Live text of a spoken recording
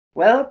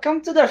Welcome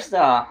to the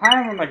Star.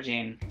 I'm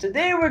Imagine.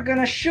 Today we're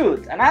gonna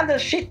shoot another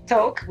shit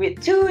talk with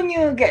two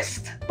new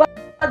guests,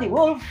 Buddy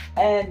Wolf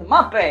and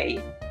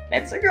Mappe.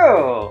 Let's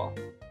go!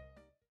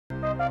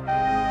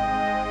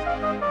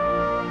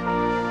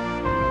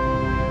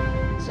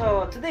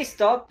 So today's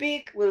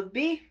topic will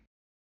be.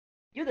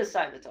 You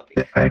decide the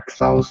topic.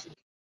 Exhaust.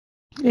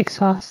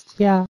 Exhaust,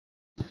 yeah.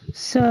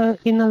 So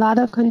in a lot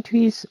of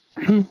countries,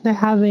 they're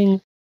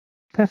having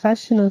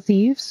professional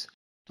thieves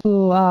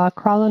who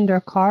crawl under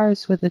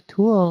cars with a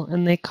tool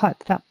and they cut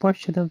that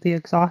portion of the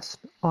exhaust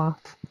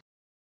off.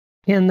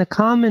 And the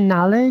common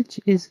knowledge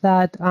is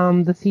that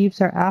the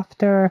thieves are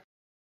after.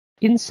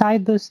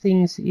 Inside those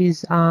things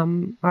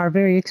are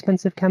very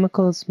expensive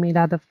chemicals made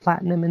out of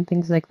platinum and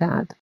things like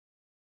that.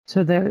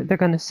 So they're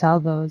going to sell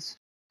those.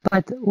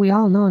 But we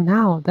all know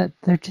now that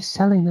they're just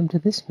selling them to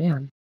this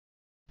man.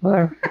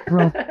 Or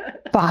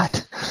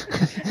robot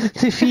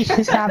to feed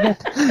his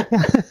habit.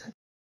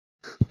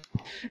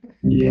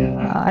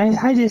 Yeah.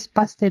 I just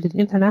busted an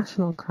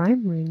international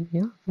crime ring.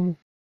 Yeah.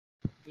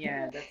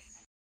 Yeah,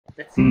 that's.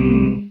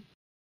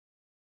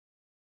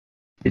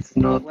 It's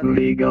not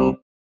legal.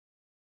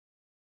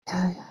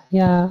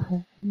 Yeah,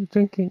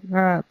 drinking,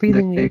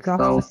 breathing the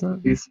exhaust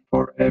is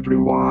for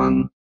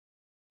everyone.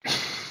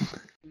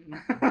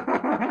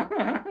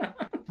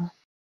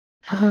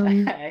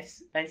 I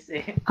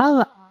see.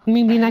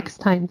 Maybe next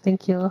time.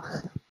 Thank you.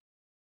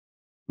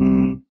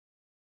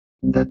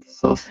 That's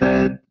so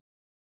sad.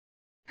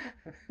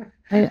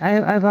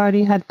 I've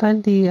already had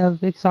plenty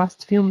of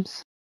exhaust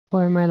fumes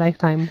for my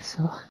lifetime.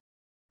 So.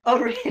 Oh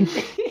really?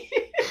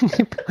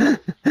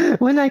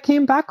 When I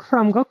came back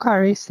from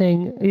go-kart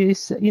racing,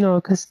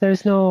 because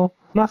there's no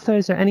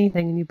mufflers or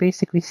anything, and you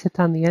basically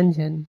sit on the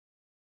engine.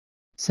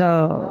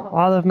 So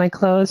all of my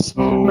clothes,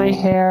 my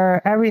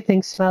hair,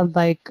 everything smelled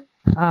like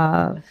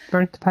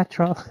burnt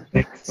petrol.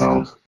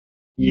 Exhaust.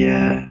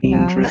 Yeah,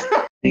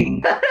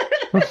 interesting.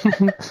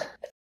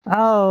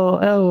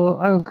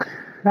 Oh,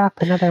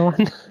 crap, another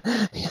one.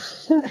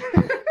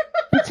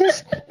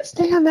 Just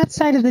stay on that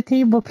side of the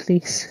table,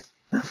 please.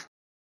 Oh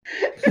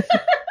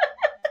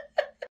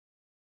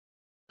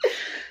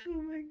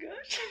my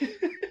gosh.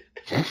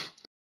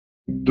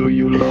 Do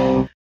you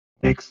love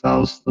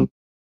exhaust?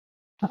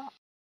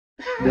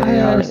 They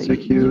are so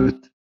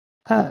cute.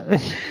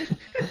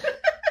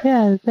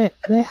 Yeah,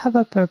 they have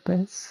a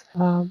purpose.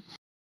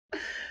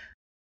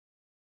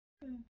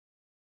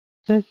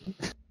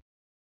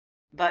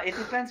 But it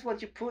depends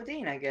what you put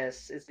in, I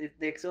guess.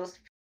 The exhaust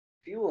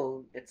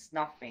fuel, it's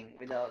nothing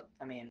without.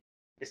 I mean,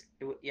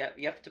 you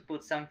have to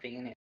put something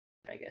in it,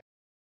 I guess.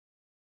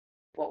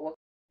 What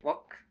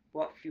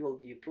fuel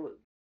do you put?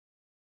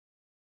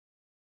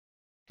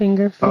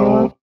 Finger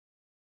fuel.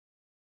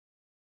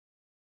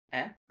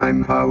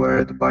 I'm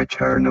powered by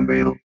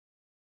Chernobyl.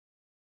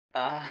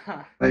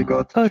 I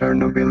got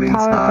Chernobyl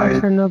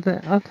inside. Powered by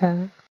Chernobyl.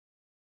 Okay.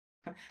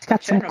 It's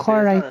got some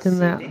chlorite in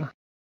there.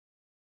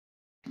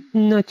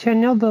 No,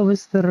 Chernobyl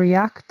was the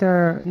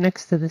reactor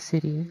next to the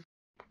city.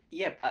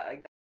 Yeah,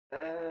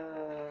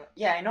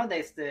 yeah, I know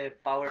there's the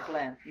power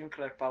plant,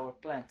 nuclear power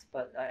plant,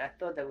 but I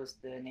thought that was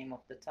the name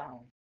of the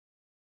town.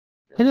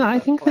 I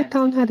think the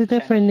town had a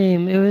different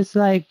name. It was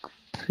like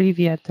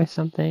Privyet or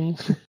something.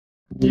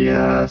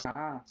 Yes,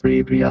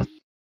 Privyet.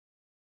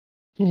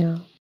 Yeah.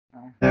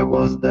 I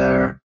was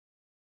there.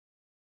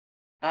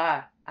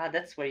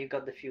 That's where you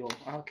got the fuel.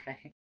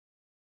 Okay.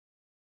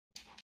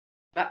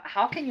 But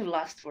how can you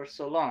last for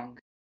so long?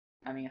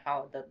 I mean,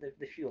 how the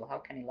fuel? How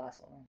can it last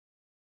so long?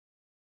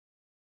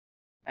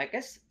 I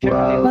guess.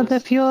 Well,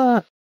 the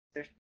fuel.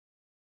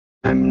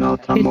 I'm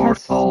not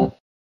immortal.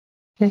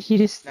 Yeah, he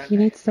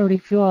needs to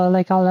refuel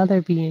like all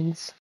other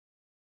beings.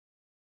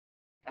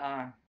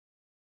 I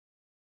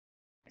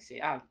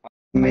see.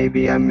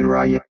 Maybe I'm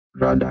right.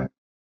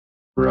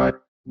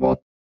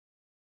 What?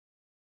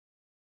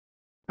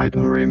 I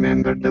don't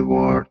remember the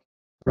word.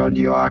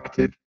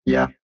 Radioactive.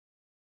 Yeah.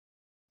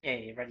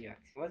 Yeah,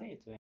 radioactive. What are you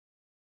doing?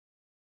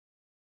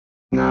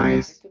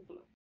 Nice.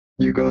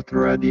 You got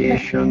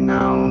radiation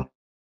now.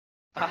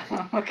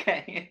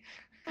 Okay.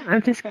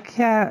 I'm just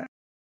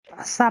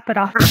slap it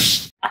off.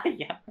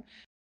 Yeah.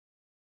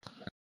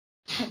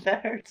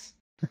 That hurts.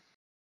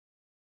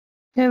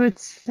 Yeah,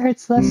 it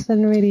hurts less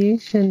than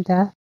radiation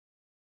death.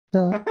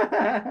 So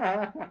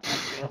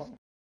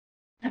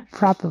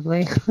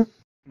probably.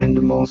 And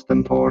the most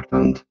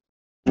important,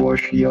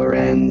 wash your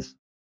hands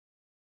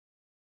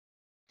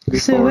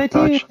before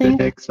touch the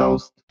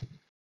exhaust.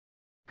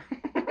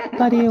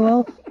 Buddy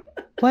Wolf,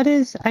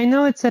 I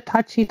know it's a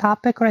touchy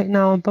topic right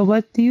now, but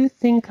what do you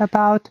think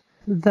about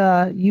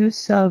the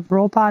use of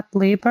robot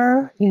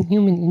labor in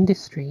human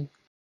industry?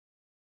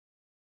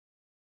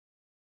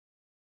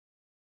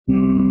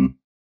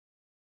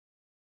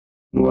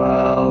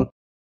 Well,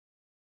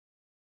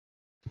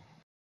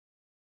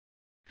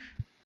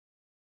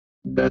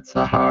 that's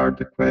a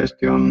hard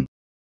question.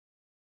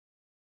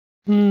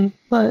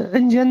 But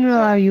in general,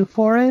 are you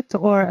for it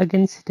or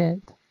against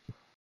it?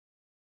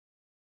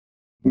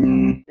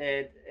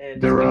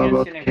 The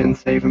robot can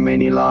save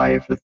many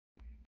lives.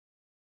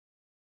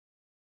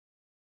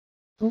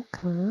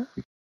 Okay.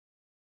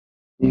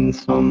 In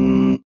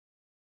some,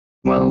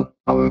 well,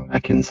 how I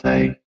can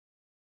say,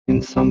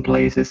 in some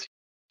places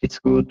it's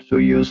good to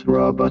use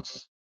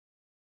robots.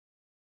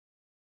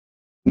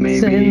 So in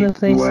Maybe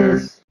the where,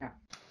 places,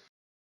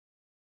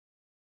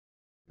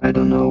 I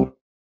don't know,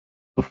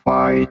 to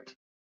fight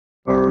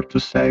or to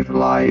save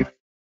life.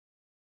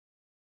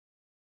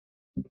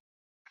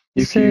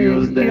 If so you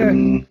use you're,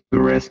 them to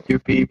rescue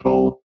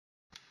people,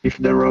 if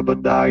the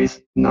robot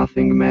dies,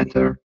 nothing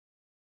matter.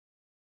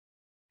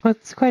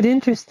 what's quite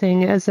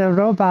interesting, as a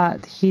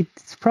robot, he's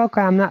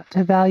programmed not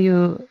to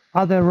value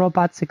other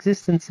robots'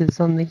 existences,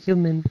 only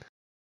human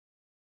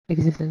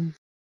existence.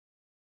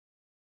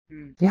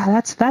 Yeah,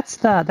 that's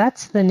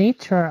the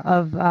nature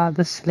of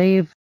the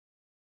slave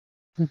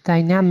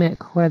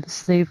dynamic, where the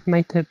slave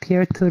might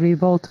appear to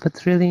revolt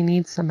but really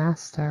needs a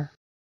master.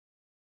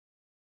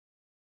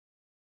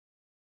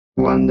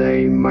 One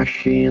day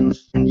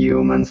machines and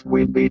humans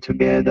will be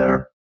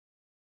together.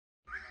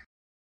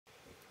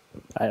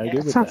 I agree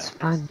That with sounds that.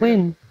 fun.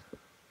 When?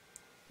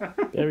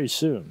 Very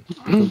soon,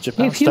 because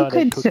Japan If you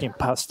started could, cooking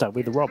pasta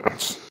with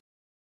robots.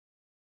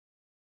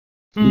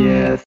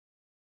 Yes,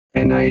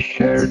 and I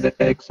share the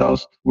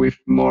exhaust with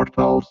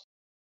mortals.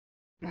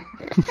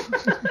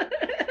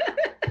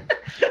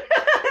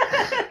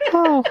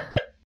 Oh,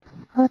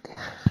 what?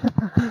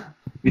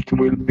 It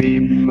will be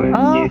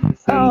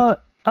magnificent.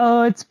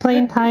 Oh, it's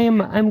playing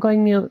time. I'm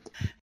going mute.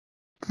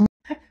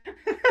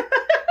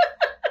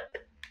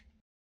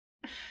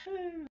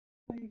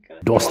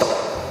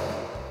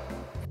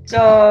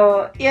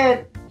 So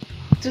yeah,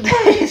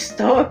 today's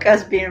talk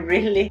has been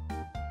really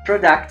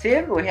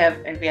productive. We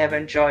have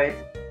enjoyed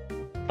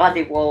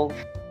body wolf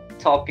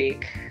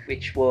topic,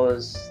 which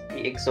was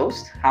the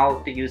exhaust, how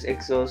to use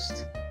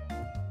exhaust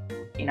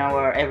in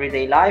our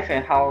everyday life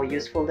and how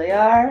useful they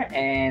are.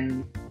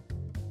 And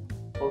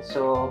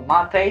also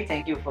Mate,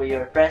 thank you for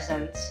your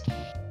presence,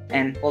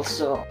 and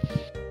also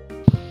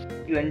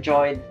you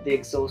enjoyed the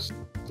exhaust,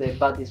 the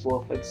body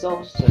wolf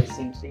exhaust, so it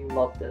seems you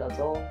loved it a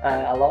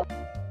lot.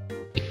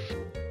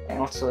 And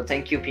also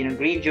thank you Pinot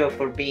Grigio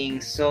for being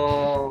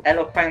so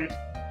eloquent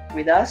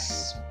with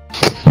us.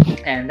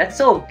 And that's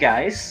all,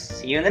 guys.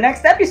 See you in the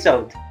next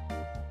episode.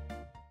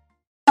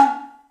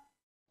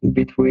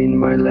 Between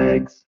my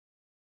legs.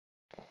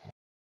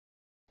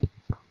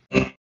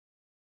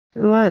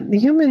 What?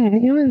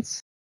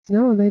 Humans?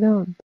 No, they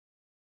don't.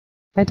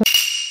 I don't.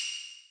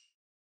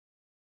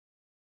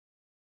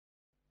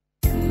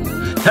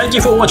 Thank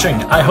you for watching.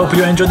 I hope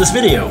you enjoyed this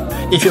video.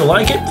 If you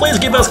like it, please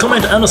give us a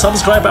comment and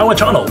subscribe our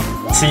channel.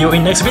 See you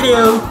in next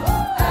video.